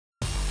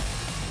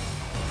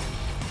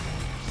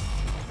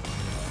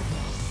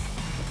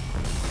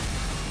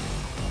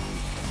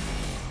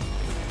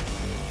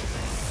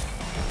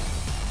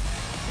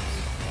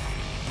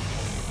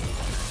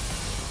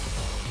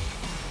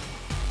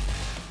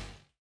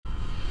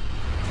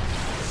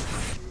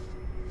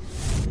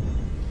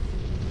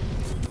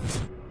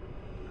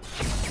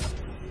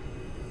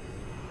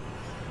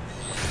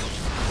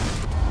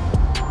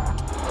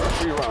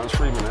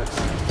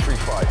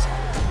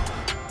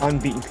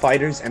unbeaten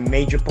fighters and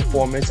major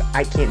performers.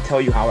 I can't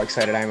tell you how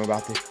excited I am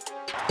about this.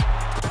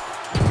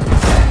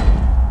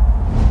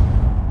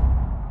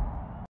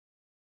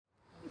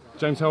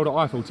 James Helder,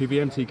 IFL TV,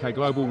 MTK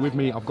Global. With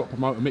me, I've got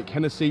promoter Mick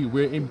Hennessy.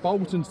 We're in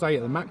Bolton today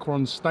at the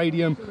Macron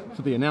Stadium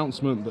for the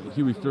announcement that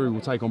Hughie Fury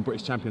will take on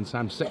British champion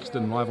Sam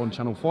Sexton live on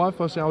Channel 5.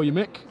 Firstly, how are you,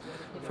 Mick?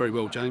 Very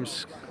well,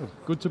 James.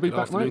 Good to be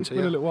back, mate. It's been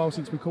a little while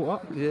since we caught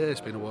up. Yeah, it's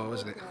been a while,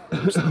 hasn't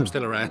it? I'm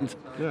still around.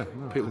 Yeah,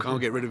 People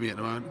can't get rid of me at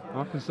the moment.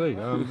 I can see.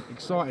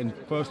 Exciting,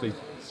 firstly,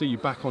 to see you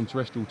back on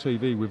terrestrial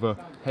TV with a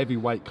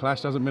heavyweight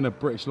clash. There hasn't been a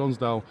British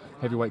Lonsdale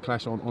heavyweight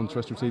clash on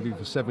terrestrial TV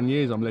for 7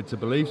 years, I'm led to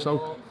believe.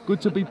 So good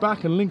to be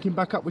back and linking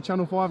back up with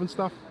Channel 5 and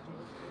stuff.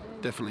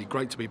 Definitely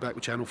great to be back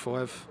with Channel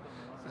 5.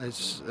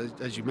 As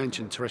you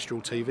mentioned,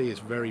 terrestrial TV is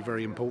very,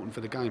 very important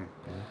for the game.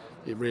 Yeah.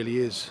 It really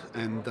is.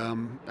 And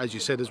as you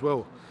said as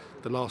well,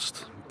 the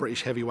last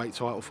British heavyweight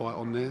title fight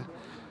on there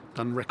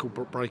done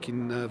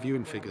record-breaking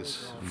viewing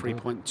figures,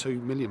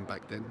 3.2 million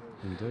back then.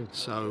 Indeed.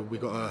 So we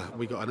got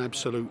an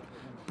absolute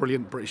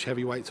brilliant British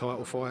heavyweight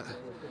title fight.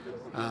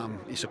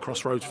 It's a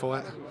crossroads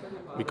fight.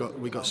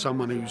 We got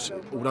someone who's,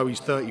 although he's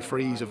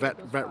 33, he's a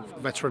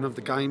veteran of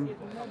the game.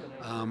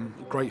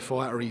 Great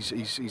fighter.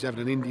 He's having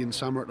an Indian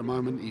summer at the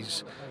moment.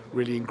 He's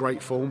really in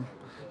great form.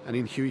 And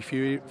in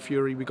Hughie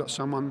Fury, we got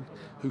someone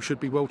who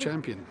should be world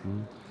champion.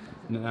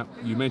 Now,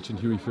 you mentioned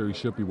Hughie Fury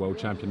should be world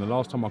champion. The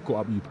last time I caught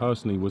up with you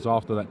personally was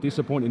after that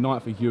disappointing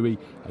night for Hughie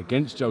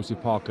against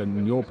Joseph Parker, and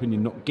in your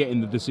opinion, not getting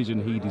the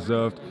decision he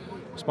deserved.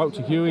 I spoke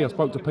to Hughie, I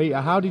spoke to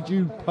Peter. How did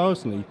you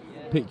personally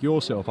pick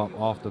yourself up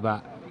after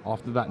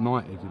that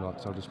night, if you like,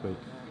 so to speak?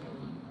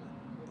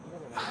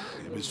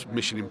 It was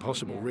mission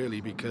impossible, really,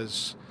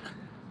 because,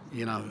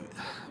 you know,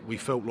 we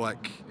felt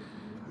like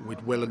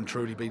we'd well and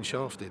truly been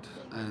shafted.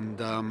 And,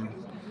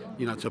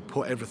 you know, to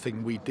put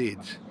everything we did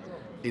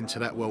into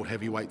that world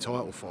heavyweight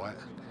title fight,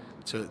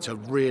 to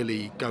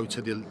really go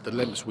to the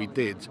lengths we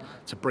did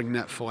to bring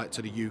that fight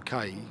to the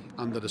UK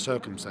under the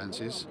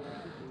circumstances,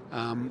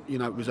 you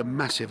know, it was a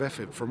massive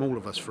effort from all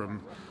of us,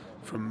 from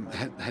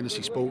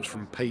Hennessy Sports,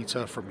 from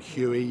Peter, from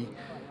Hughie.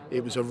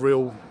 It was a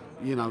real,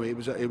 you know, it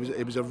was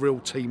a real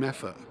team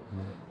effort,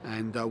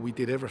 and we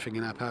did everything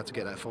in our power to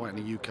get that fight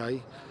in the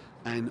UK,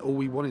 and all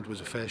we wanted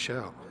was a fair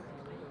shout.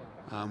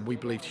 We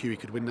believed Hughie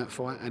could win that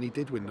fight, and he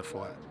did win the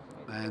fight,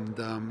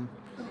 and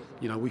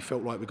you know, we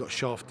felt like we got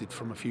shafted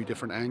from a few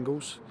different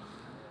angles,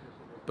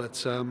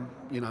 but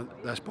you know,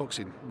 that's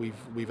boxing.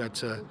 We've had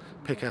to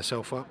pick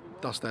ourselves up,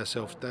 dust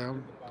ourselves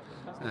down,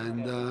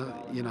 and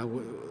you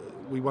know,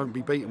 we won't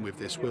be beaten with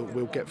this.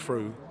 We'll get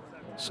through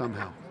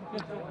somehow.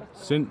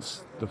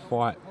 Since the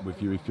fight with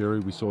Hughie Fury,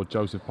 we saw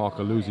Joseph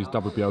Parker lose his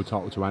WBO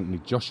title to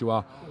Anthony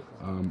Joshua.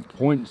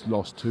 Points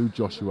lost to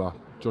Joshua.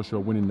 Joshua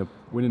winning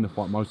the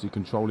fight, mostly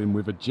controlling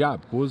with a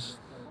jab. Was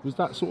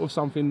that sort of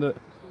something that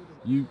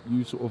you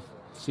sort of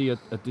see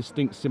a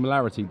distinct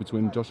similarity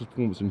between Joshua's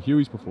performance and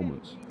Hughie's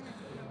performance?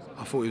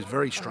 I thought it was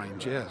very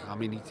strange, yeah. I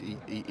mean,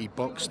 he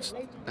boxed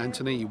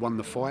Anthony, he won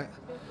the fight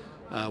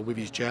with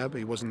his jab.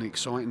 It wasn't an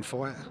exciting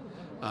fight.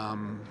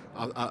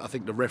 I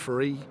think the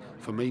referee,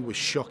 for me, was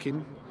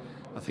shocking.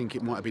 I think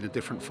it might have been a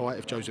different fight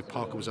if Joseph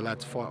Parker was allowed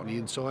to fight on the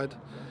inside.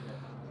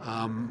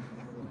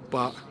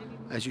 But,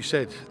 as you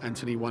said,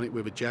 Anthony won it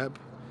with a jab.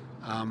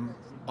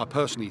 I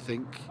personally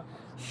think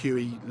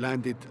Hughie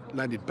landed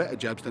better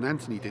jabs than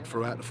Anthony did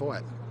throughout the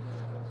fight.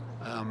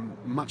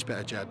 Much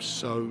better jabs.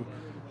 So,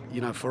 you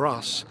know, for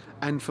us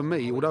and for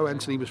me, although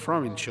Anthony was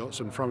throwing shots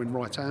and throwing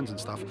right hands and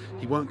stuff,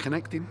 he weren't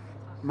connecting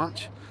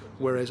much.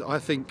 Whereas I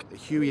think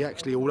Hughie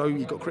actually, although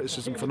he got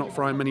criticism for not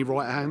throwing many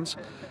right hands,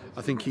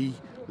 I think he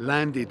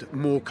landed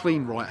more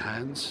clean right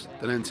hands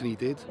than Anthony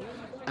did,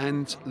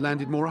 and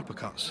landed more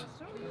uppercuts.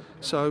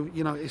 So,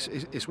 you know,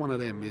 it's one of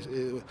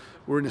them.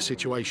 We're in a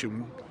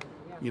situation,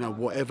 you know,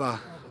 whatever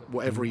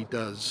he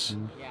does,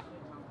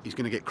 he's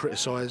going to get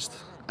criticised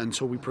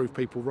until we prove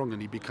people wrong,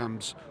 and he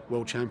becomes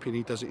world champion.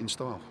 He does it in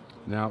style.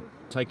 Now,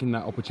 taking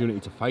that opportunity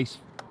to face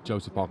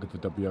Joseph Parker for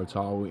the WBO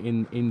title,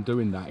 in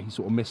doing that, he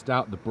sort of missed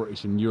out the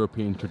British and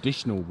European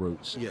traditional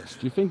routes. Yes.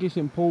 Do you think it's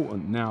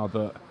important now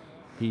that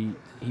he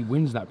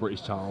wins that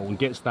British title and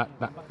gets that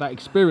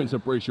experience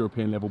at British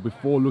European level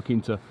before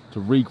looking to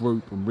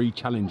regroup and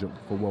re-challenge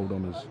for world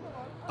honours?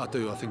 I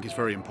do. I think it's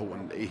very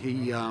important.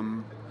 He's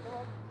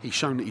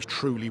shown that he's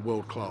truly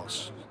world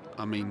class.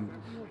 I mean,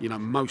 you know,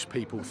 most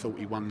people thought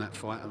he won that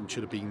fight and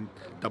should have been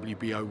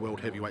WBO World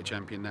Heavyweight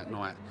Champion that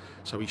night.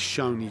 So he's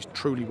shown he's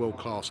truly world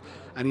class,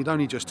 and he'd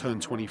only just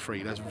turned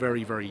 23. That's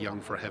very, very young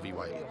for a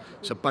heavyweight.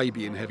 It's a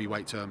baby in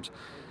heavyweight terms.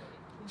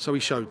 So he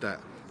showed that.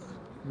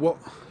 What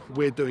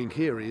we're doing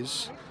here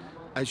is,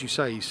 as you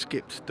say, he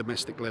skipped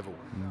domestic level.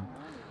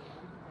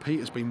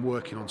 Peter's been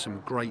working on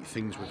some great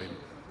things with him,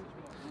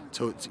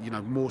 to, you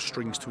know, more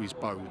strings to his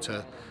bow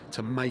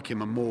to make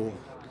him a more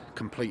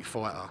complete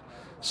fighter.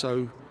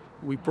 So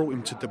we brought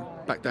him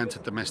back down to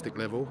domestic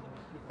level,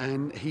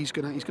 and he's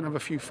gonna have a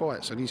few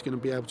fights, and he's gonna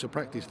be able to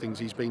practice things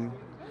he's been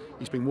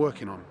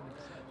working on.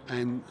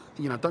 And,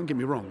 you know, don't get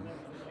me wrong,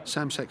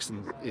 Sam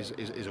Sexton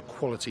is a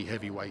quality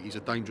heavyweight. He's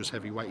a dangerous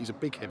heavyweight. He's a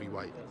big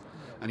heavyweight.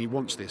 and he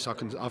wants this.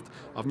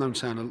 I've known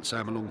Sam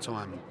a long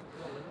time,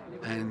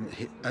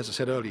 and as I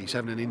said earlier, he's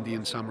having an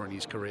Indian summer in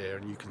his career,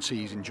 and you can see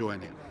he's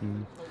enjoying it.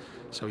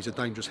 So he's a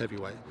dangerous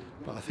heavyweight.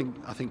 But I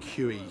think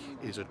Huey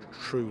is a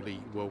truly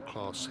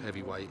world-class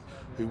heavyweight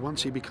who,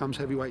 once he becomes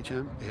heavyweight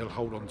champ, he'll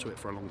hold on to it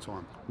for a long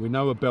time. We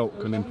know a belt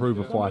can improve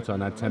a fighter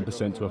and add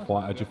 10% to a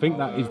fighter. Do you think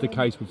that is the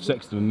case with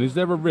Sexton? And is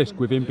there a risk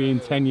with him being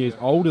 10 years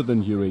older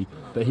than Huey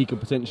that he could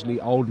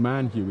potentially old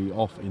man Huey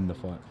off in the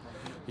fight?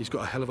 He's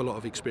got a hell of a lot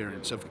of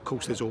experience. Of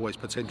course, there's always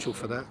potential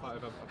for that.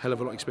 Hell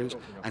of a lot of experience.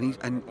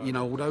 And you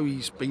know, although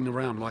he's been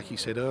around, like he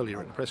said earlier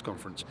at the press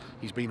conference,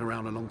 he's been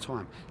around a long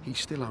time. He's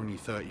still only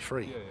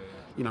 33.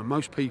 You know,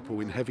 most people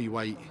in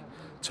heavyweight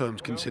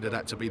terms consider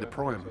that to be the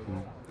prime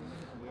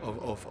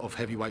of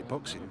heavyweight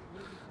boxing.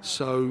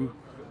 So,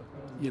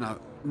 you know,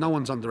 no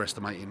one's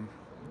underestimating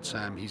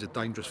Sam. He's a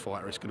dangerous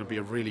fighter. It's going to be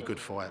a really good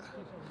fight.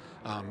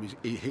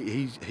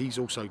 He's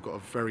also got a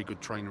very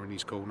good trainer in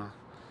his corner.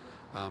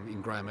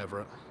 In Graham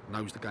Everett,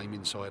 knows the game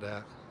inside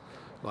out.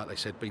 Like they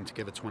said, been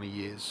together 20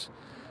 years.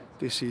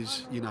 This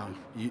is, you know,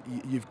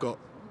 you've got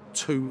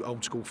two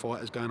old school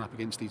fighters going up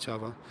against each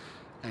other,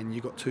 and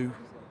you've got two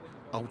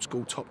old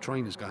school top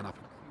trainers going up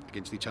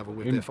against each other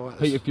with their fighters.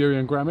 Peter Fury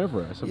and Graham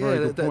Everett. That's a very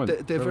good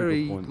point.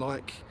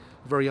 They're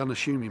very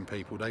unassuming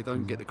people. They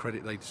don't get the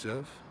credit they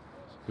deserve.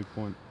 That's a big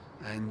point.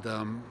 And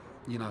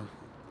you know,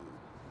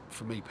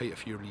 for me, Peter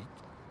Fury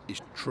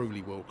is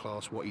truly world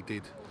class. What he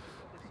did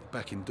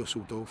back in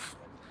Dusseldorf,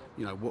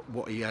 you know,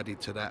 what he added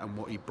to that and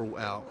what he brought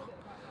out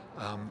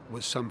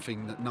was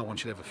something that no one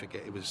should ever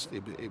forget. It was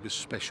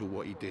special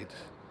what he did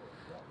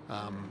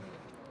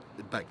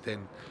back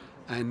then.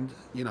 And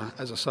you know,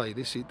 as I say,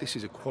 this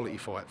is a quality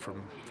fight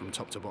from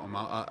top to bottom.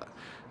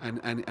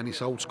 And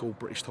it's old school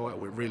British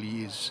title. It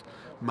really is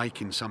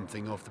making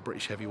something of the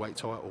British heavyweight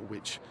title,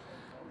 which,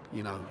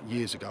 you know,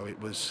 years ago it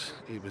was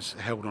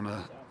held on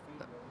a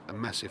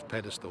massive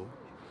pedestal.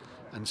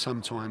 And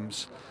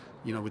sometimes,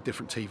 you know, with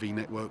different TV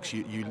networks,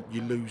 you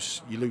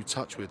lose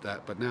touch with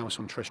that. But now it's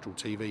on terrestrial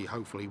TV.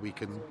 Hopefully we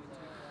can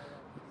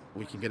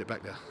get it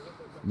back there.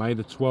 May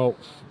the 12th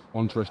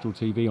on terrestrial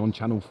TV on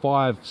Channel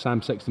 5.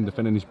 Sam Sexton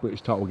defending his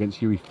British title against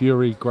Huey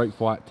Fury. Great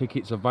fight.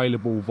 Tickets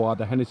available via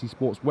the Hennessy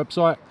Sports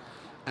website.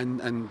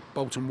 And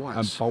Bolton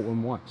White's.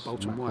 Bolton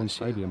White's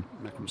Stadium.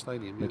 Macron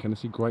Stadium. Mick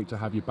Hennessy, great to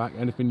have you back.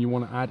 Anything you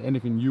want to add?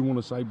 Anything you want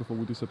to say before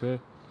we disappear?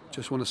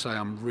 Just want to say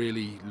I'm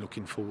really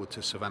looking forward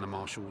to Savannah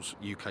Marshall's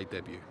UK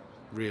debut.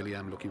 Really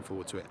am looking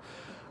forward to it.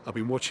 I've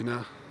been watching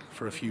her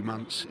for a few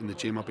months in the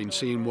gym. I've been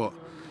seeing what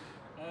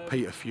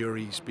Peter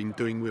Fury's been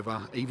doing with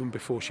her, even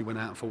before she went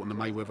out and fought on the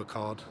Mayweather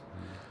card.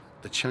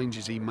 The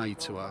changes he made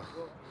to her,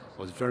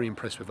 I was very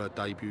impressed with her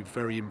debut,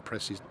 very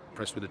impressed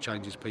with the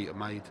changes Peter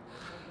made.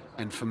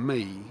 And for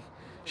me,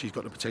 she's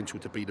got the potential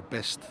to be the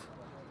best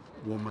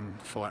woman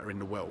fighter in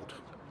the world,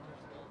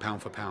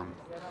 pound for pound,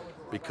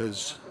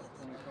 because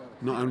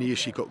not only has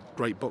she got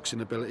great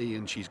boxing ability,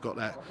 and she's got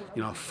that,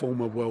 you know, a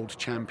former world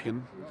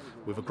champion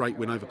with a great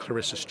win over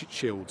Claressa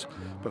Shields,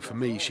 but for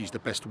me, she's the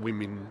best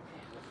woman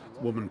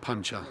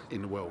puncher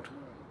in the world.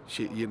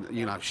 She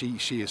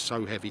is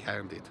so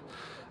heavy-handed,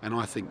 and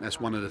I think that's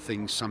one of the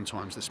things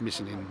sometimes that's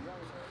missing in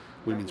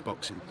women's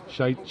boxing.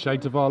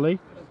 Shades of Ali?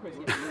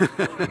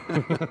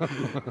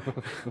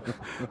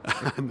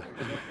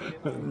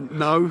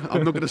 No,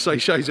 I'm not going to say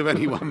shades of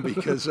anyone,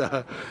 because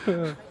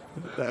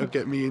that'll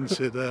get me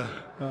into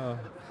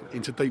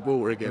deep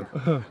water again.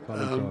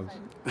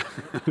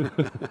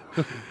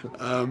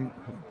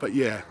 But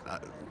yeah,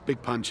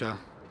 big puncher,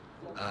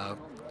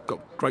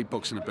 got great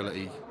boxing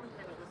ability.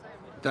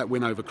 That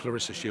win over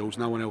Claressa Shields,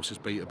 no one else has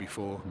beat her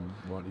before.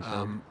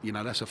 You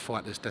know, that's a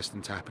fight that's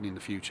destined to happen in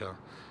the future.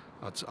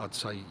 I'd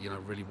say, you know,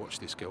 really watch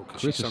this girl.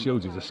 Claressa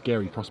Shields is a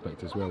scary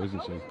prospect as well,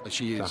 isn't she?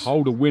 She is. To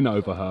hold a win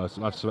over her,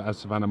 as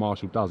Savannah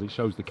Marshall does, it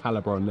shows the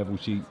calibre and level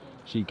she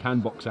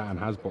can box at and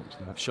has boxed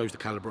at. Shows the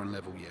calibre and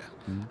level, yeah.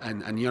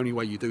 And the only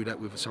way you do that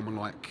with someone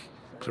like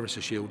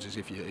Claressa Shields is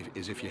if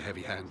you're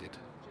heavy-handed.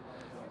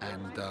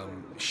 And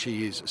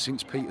she is,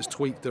 since Peter's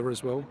tweaked her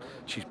as well,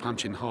 she's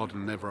punching harder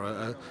than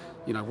ever.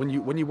 You know, when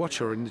you watch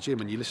her in the gym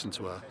and you listen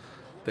to her,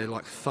 they're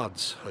like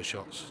thuds, her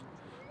shots.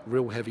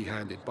 Real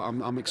heavy-handed, but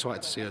I'm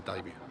excited to see her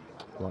debut.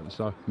 Right,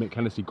 so Mick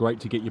Hennessy, great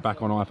to get you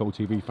back on IFL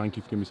TV. Thank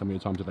you for giving me some of your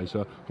time today,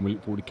 sir. And we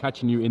look forward to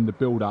catching you in the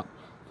build-up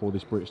for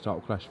this British title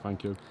clash.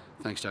 Thank you.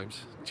 Thanks,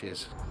 James.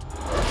 Cheers.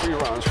 3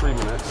 rounds, 3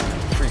 minutes,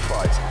 3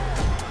 fights.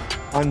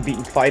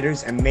 Unbeaten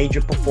fighters and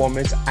major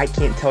performers. I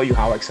can't tell you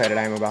how excited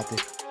I am about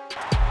this.